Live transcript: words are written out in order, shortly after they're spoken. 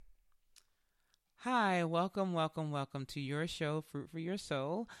Hi, welcome to your show, Fruit for Your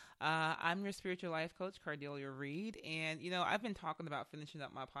Soul. I'm your spiritual life coach, Cardelia Reed. And, I've been talking about finishing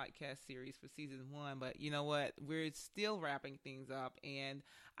up my podcast series for season 1, but you know what? We're still wrapping things up. And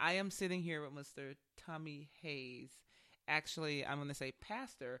I am sitting here with Mr. Tommy Hayes. Actually, I'm going to say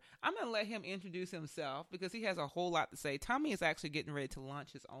pastor. I'm going to let him introduce himself because he has a whole lot to say. Tommy is actually getting ready to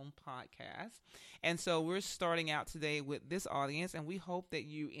launch his own podcast. And so we're starting out today with this audience, and we hope that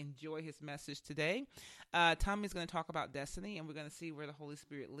you enjoy his message today. Tommy's going to talk about destiny, and we're going to see where the Holy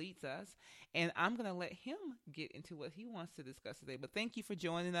Spirit leads us. And I'm going to let him get into what he wants to discuss today. But thank you for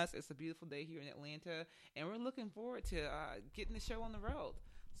joining us. It's a beautiful day here in Atlanta, and we're looking forward to getting the show on the road.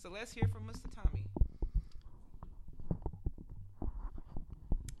 So let's hear from Mr. Tommy.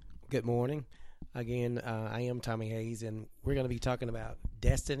 Good morning. Again, I am Tommy Hayes, and we're going to be talking about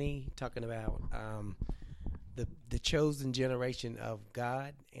destiny, talking about the chosen generation of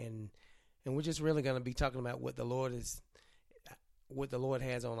God, and we're just really going to be talking about what the Lord has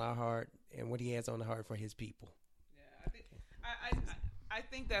on our heart, and what He has on the heart for His people. Yeah, I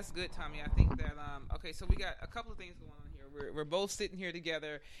think that's good, Tommy. I think that okay. So we got a couple of things going on here. We're both sitting here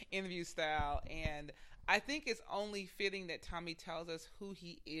together, interview style, and I think it's only fitting that Tommy tells us who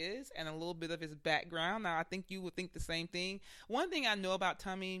he is and a little bit of his background. Now, I think you would think the same thing. One thing I know about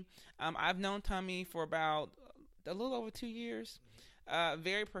Tommy, I've known Tommy for about a little over 2 years.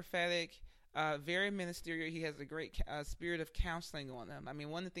 Very prophetic, very ministerial. He has a great spirit of counseling on him. I mean,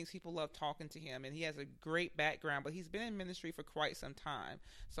 one of the things people love talking to him, and he has a great background, but he's been in ministry for quite some time.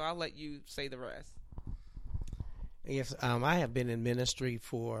 So I'll let you say the rest. Yes, I have been in ministry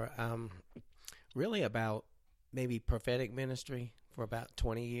for really about maybe prophetic ministry for about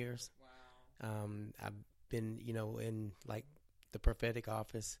 20 years. Wow. I've been, in like the prophetic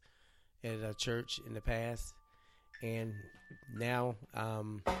office at a church in the past, and now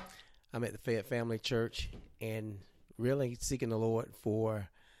I'm at the Fayette Family Church and really seeking the Lord for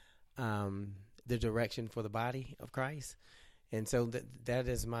the direction for the body of Christ. And so that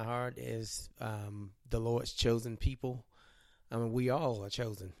is my heart, is the Lord's chosen people. I mean, we all are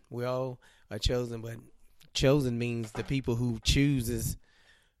chosen. We all are chosen, but chosen means the people who chooses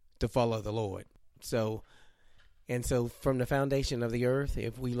to follow the Lord. So from the foundation of the earth,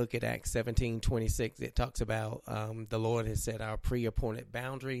 if we look at Acts 17:26, it talks about the Lord has set our pre-appointed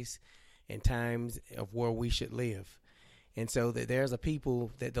boundaries and times of where we should live. And so that there's a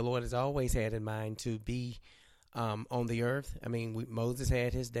people that the Lord has always had in mind to be on the earth. I mean, Moses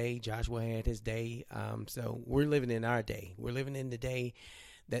had his day, Joshua had his day. So we're living in our day. We're living in the day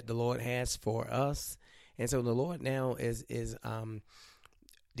that the Lord has for us. And so the Lord now is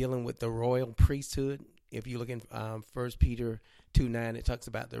dealing with the royal priesthood. If you look in 1 Peter 2:9, it talks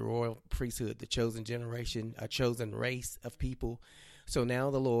about the royal priesthood, the chosen generation, a chosen race of people. So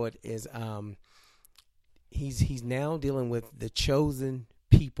now the Lord is he's now dealing with the chosen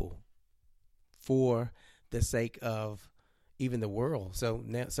people for the sake of even the world. So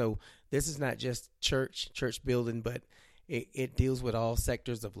this is not just church building, but it deals with all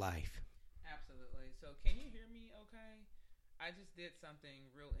sectors of life. Absolutely. So can you hear me okay? I just did something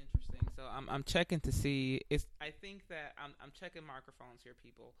real interesting. So I'm checking to see. I think that I'm checking microphones here,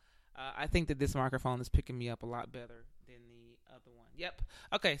 people. I think that this microphone is picking me up a lot better than the other one. Yep.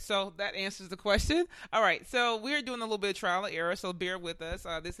 Okay, so that answers the question. All right, so we're doing a little bit of trial and error, so bear with us.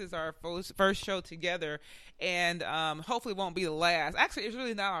 This is our first show together, and hopefully it won't be the last. Actually, it's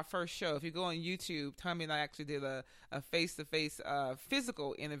really not our first show. If you go on YouTube, Tommy and I actually did a face-to-face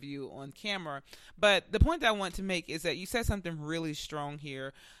physical interview on camera. But the point that I want to make is that you said something really strong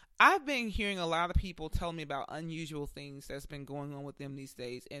here. I've been hearing a lot of people tell me about unusual things that's been going on with them these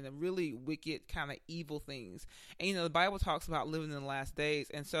days, and the really wicked kind of evil things. And, the Bible talks about living in the last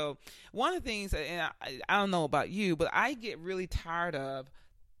days. And so one of the things, and I don't know about you, but I get really tired of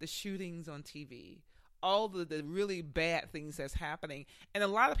the shootings on TV, all the really bad things that's happening. And a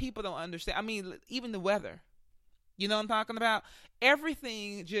lot of people don't understand. I mean, even the weather. You know what I'm talking about?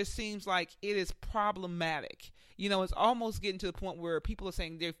 Everything just seems like it is problematic. It's almost getting to the point where people are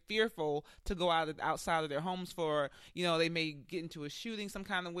saying they're fearful to go outside of their homes for, they may get into a shooting some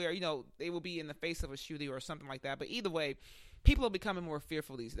kind of where, they will be in the face of a shooting or something like that. But either way, people are becoming more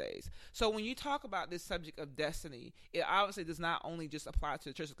fearful these days. So when you talk about this subject of destiny, it obviously does not only just apply to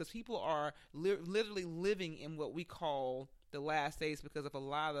the church, because people are literally living in what we call the last days because of a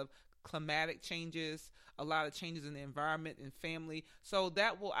lot of climatic changes, a lot of changes in the environment and family. So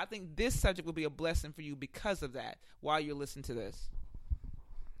I think this subject will be a blessing for you because of that while you're listening to this.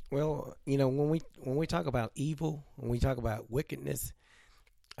 Well, when we talk about evil, when we talk about wickedness,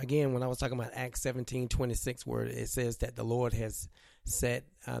 again, when I was talking about Acts 17:26, where it says that the Lord has set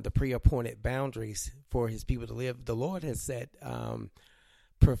the pre-appointed boundaries for his people to live. The Lord has set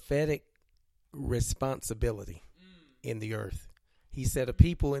prophetic responsibility in the earth. He set a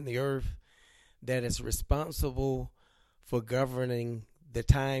people in the earth that is responsible for governing the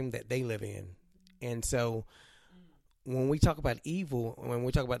time that they live in. And so when we talk about evil, when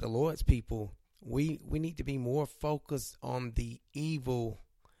we talk about the Lord's people, we need to be more focused on the evil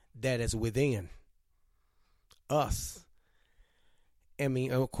that is within us. I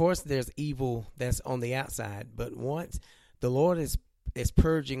mean, of course, there's evil that's on the outside, but once the Lord is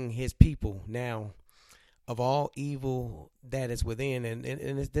purging his people now of all evil that is within, and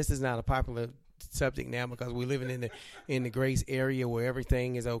this is not a popular subject now because we're living in the grace area where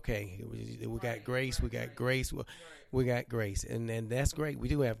everything is okay. We got grace, we got grace, we got grace, and that's great. We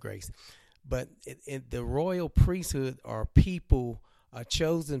do have grace, but the royal priesthood are people, are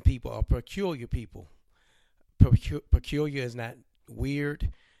chosen people, are peculiar people. Peculiar is not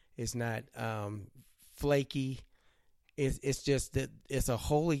weird. It's not flaky. It's just that it's a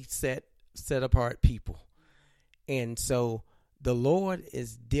holy set apart people. And so the Lord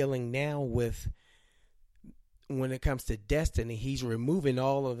is dealing now with, when it comes to destiny, he's removing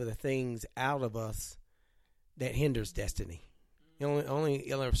all of the things out of us that hinders destiny. The only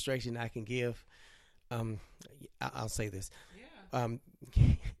illustration I can give, I'll say this. Yeah.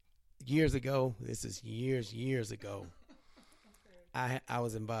 Years ago, this is years ago, I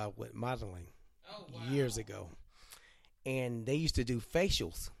was involved with modeling years ago. And they used to do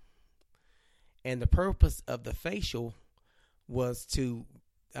facials. And the purpose of the facial was to,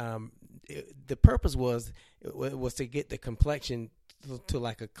 was to get the complexion to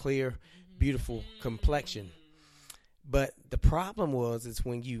like a clear, beautiful complexion. But the problem is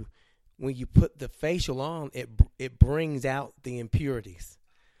when you put the facial on, it brings out the impurities.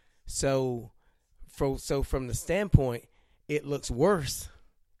 So from the standpoint, it looks worse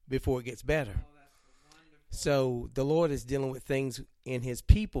before it gets better. So the Lord is dealing with things in his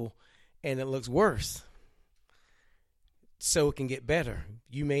people, and it looks worse so it can get better.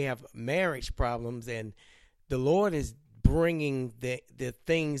 You may have marriage problems, and the Lord is bringing the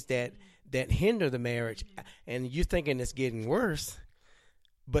things that hinder the marriage, and you're thinking it's getting worse,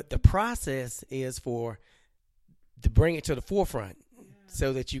 but the process is to bring it to the forefront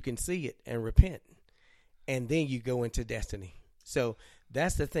so that you can see it and repent, and then you go into destiny. So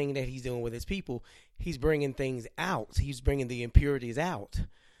that's the thing that he's doing with his people. He's bringing things out. He's bringing the impurities out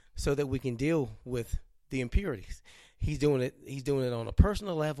so that we can deal with the impurities. He's doing it. He's doing it on a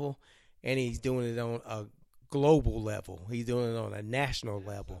personal level, and he's doing it on a global level. He's doing it on a national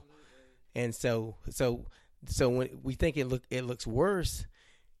level. And so when we think it looks worse,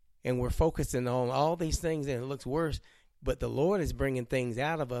 and we're focusing on all these things, and it looks worse, but the Lord is bringing things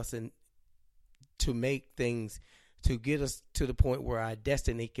out of us and to make things, to get us to the point where our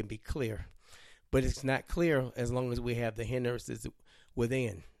destiny can be clear. But it's not clear as long as we have the hindrances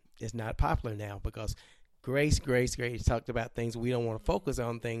within. It's not popular now because grace. Talked about things we don't want to focus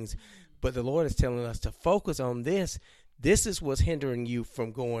on things, but the Lord is telling us to focus on this. This is what's hindering you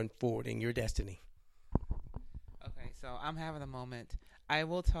from going forward in your destiny. Okay, so I'm having a moment. I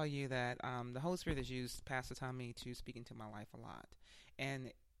will tell you that the Holy Spirit has used Pastor Tommy to speak into my life a lot,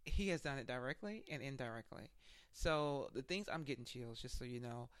 and he has done it directly and indirectly. So the things, I'm getting chills, just so you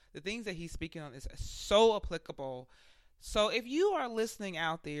know. The things that he's speaking on is so applicable. So if you are listening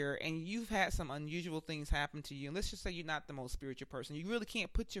out there and you've had some unusual things happen to you, and let's just say you're not the most spiritual person, you really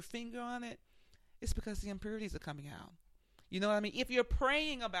can't put your finger on it, it's because the impurities are coming out. You know what I mean? If you're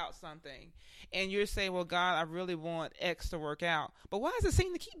praying about something and you're saying, well, God, I really want X to work out, but why does it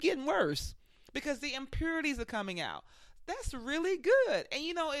seem to keep getting worse? Because the impurities are coming out. That's really good. And,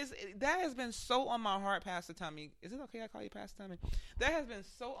 you know, that has been so on my heart, Pastor Tommy. Is it okay I call you Pastor Tommy? That has been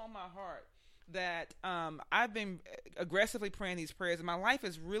so on my heart that I've been aggressively praying these prayers. And my life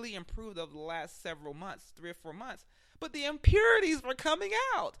has really improved over the last several months, 3 or 4 months. But the impurities were coming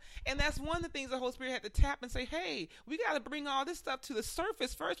out. And that's one of the things the Holy Spirit had to tap and say, hey, we got to bring all this stuff to the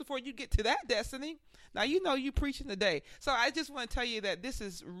surface first before you get to that destiny. Now, you know you preaching today. So I just want to tell you that this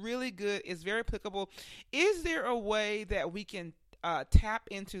is really good. It's very applicable. Is there a way that we can tap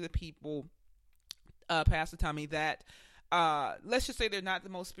into the people, Pastor Tommy, that let's just say they're not the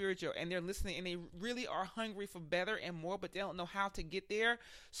most spiritual and they're listening and they really are hungry for better and more, but they don't know how to get there.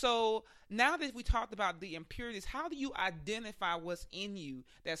 So now that we talked about the impurities, how do you identify what's in you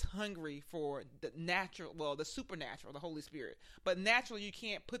that's hungry for the natural, well, the supernatural, the Holy Spirit? But naturally, you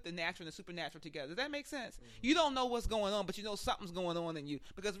can't put the natural and the supernatural together. Does that make sense? Mm-hmm. You don't know what's going on, but you know something's going on in you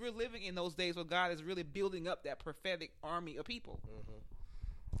because we're living in those days where God is really building up that prophetic army of people.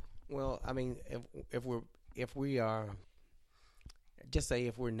 Mm-hmm. Well, I mean, if we are, just say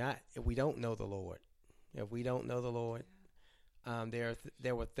if we don't know the Lord, there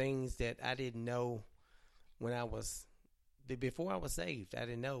were things that I didn't know when before I was saved. I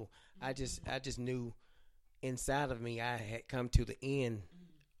didn't know. I just knew inside of me I had come to the end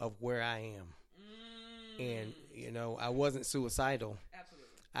of where I am. And, I wasn't suicidal. Absolutely.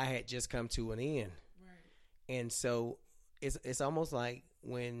 I had just come to an end. Right. And so it's almost like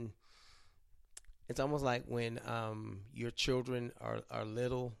when your children are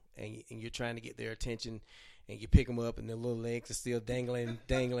little and you're trying to get their attention and you pick them up and their little legs are still dangling,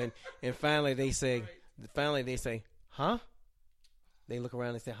 and finally they say, huh? They look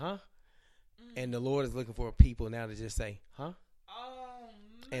around and say, huh? And the Lord is looking for people now to just say, huh? Oh,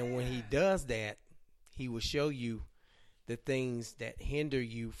 man. And when he does that, he will show you the things that hinder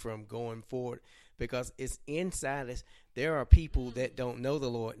you from going forward, because it's inside us. There are people that don't know the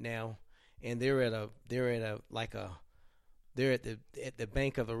Lord now, and they're at the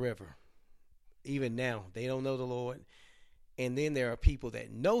bank of the river. Even now, they don't know the Lord. And then there are people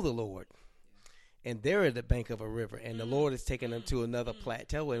that know the Lord, and they're at the bank of a river, and the Lord is taking them to another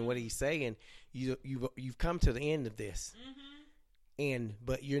plateau. And what he's saying, you've come to the end of this,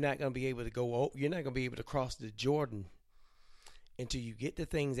 but you're not going to be able to you're not going to be able to cross the Jordan until you get the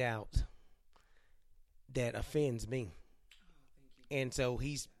things out that offends me. And so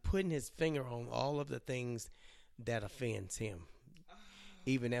he's putting his finger on all of the things that offends him,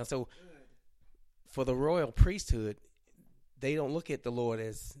 even now. So for the royal priesthood, they don't look at the Lord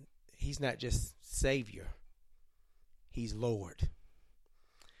as, he's not just Savior, he's Lord.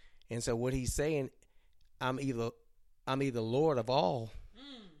 And so what he's saying, I'm either Lord of all,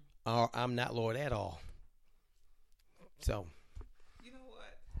 or I'm not Lord at all. So, you know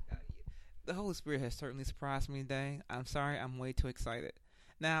what? The Holy Spirit has certainly surprised me today. I'm sorry, I'm way too excited.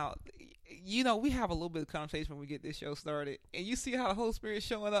 Now, we have a little bit of conversation when we get this show started, and you see how the Holy Spirit is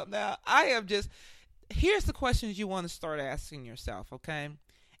showing up now. Here's the questions you want to start asking yourself, okay?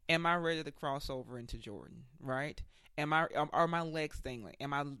 Am I ready to cross over into Jordan, right? Are my legs dangling?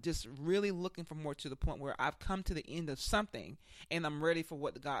 Am I just really looking for more, to the point where I've come to the end of something and I'm ready for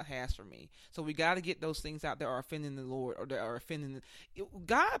what God has for me? So we got to get those things out that are offending the Lord, or that are offending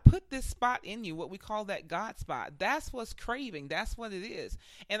God. Put this spot in you, what we call that God spot. That's what's craving. That's what it is.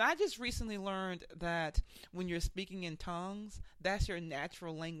 And I just recently learned that when you're speaking in tongues, that's your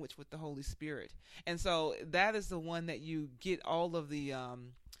natural language with the Holy Spirit. And so that is the one that you get all of the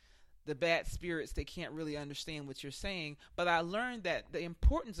bad spirits. They can't really understand what you're saying. But I learned that the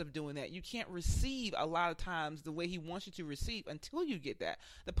importance of doing that, you can't receive a lot of times the way he wants you to receive until you get that.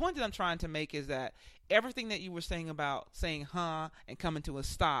 The point that I'm trying to make is that everything that you were saying about saying huh and coming to a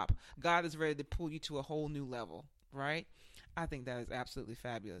stop, God is ready to pull you to a whole new level, right? I think that is absolutely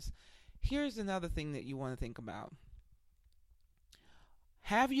fabulous. Here's another thing that you want to think about.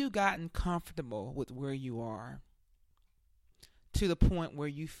 Have you gotten comfortable with where you are, to the point where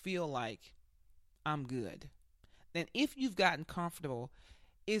you feel like, I'm good? Then if you've gotten comfortable,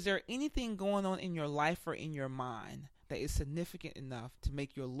 is there anything going on in your life or in your mind that is significant enough to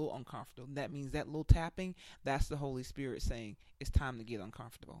make you a little uncomfortable? That means that little tapping, that's the Holy Spirit saying, it's time to get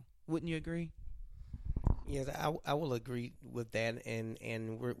uncomfortable. Wouldn't you agree? Yes, I will agree with that.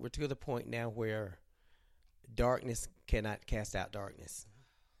 And we're to the point now where darkness cannot cast out darkness.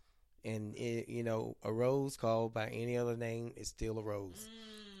 And, a rose called by any other name is still a rose.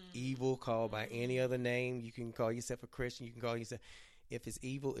 Evil called by any other name. You can call yourself a Christian. You can call yourself. If it's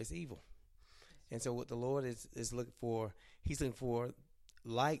evil, it's evil. And so what the Lord is looking for, he's looking for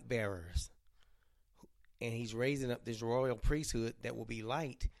light bearers. And he's raising up this royal priesthood that will be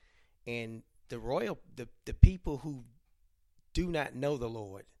light. And the people who do not know the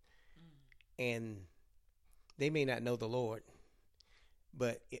Lord, and they may not know the Lord,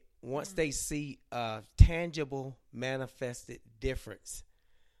 but once they see a tangible, manifested difference,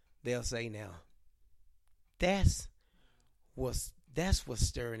 they'll say, now, that's what's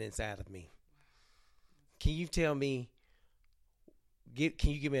stirring inside of me. Can you tell me,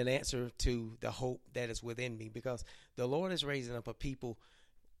 can you give me an answer to the hope that is within me? Because the Lord is raising up a people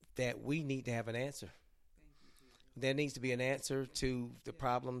that we need to have an answer. There needs to be an answer to the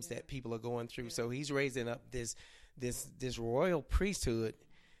problems that people are going through. So he's raising up this royal priesthood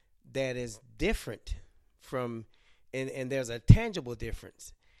that is different from, and there's a tangible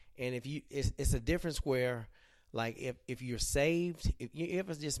difference. And it's a difference where, like, if you're saved, if you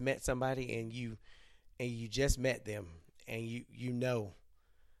ever just met somebody and you just met them and you know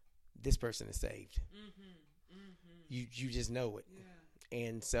this person is saved, you just know it.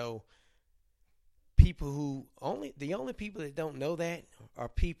 And so the only people that don't know that are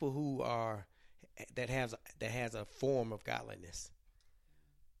people who that has a form of godliness.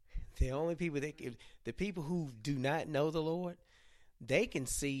 The only people the people who do not know the Lord, they can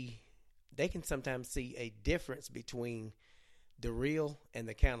sometimes see a difference between the real and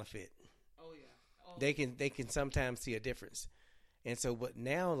the counterfeit. Oh yeah. Oh. They can sometimes see a difference. And so, but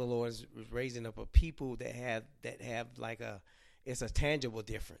now the Lord is raising up a people that have like it's a tangible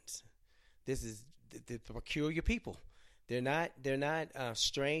difference. This is the peculiar people. They're not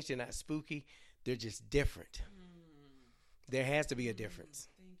strange. They're not spooky. They're just different. There has to be a difference.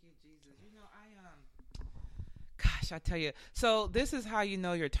 Thank you, Jesus. You know, gosh, I tell you. So this is how you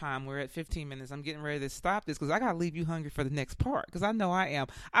know your time. We're at 15 minutes. I'm getting ready to stop this because I got to leave you hungry for the next part because I know I am.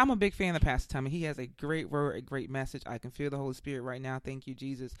 I'm a big fan of Pastor Tommy. He has a great word, a great message. I can feel the Holy Spirit right now. Thank you,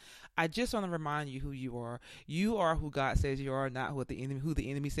 Jesus. I just want to remind you who you are. You are who God says you are, not who the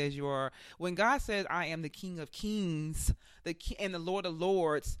enemy says you are. When God says, I am the King of Kings and the Lord of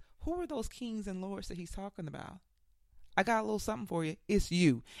Lords, who are those kings and lords that he's talking about? I got a little something for you. It's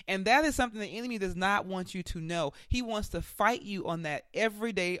you. And that is something the enemy does not want you to know. He wants to fight you on that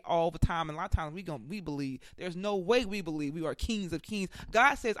every day, all the time. And a lot of times we believe. There's no way we believe we are kings of kings.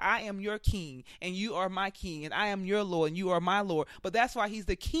 God says, I am your king and you are my king and I am your Lord and you are my Lord. But that's why he's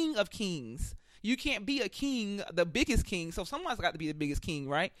the King of Kings. You can't be a king, the biggest king. So someone's got to be the biggest king,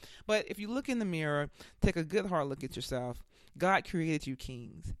 right? But if you look in the mirror, take a good hard look at yourself. God created you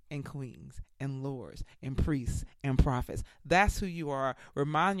kings and queens and lords and priests and prophets. That's who you are.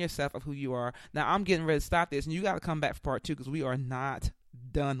 Remind yourself of who you are. Now, I'm getting ready to stop this, and you got to come back for part 2 because we are not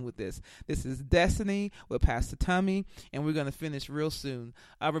done with this. This is Destiny with Pastor Tommy, and we're going to finish real soon.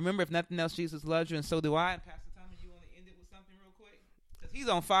 Remember, if nothing else, Jesus loves you, and so do I. And Pastor Tommy, you want to end it with something real quick? Because he's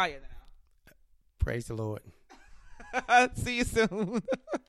on fire now. Praise the Lord. See you soon.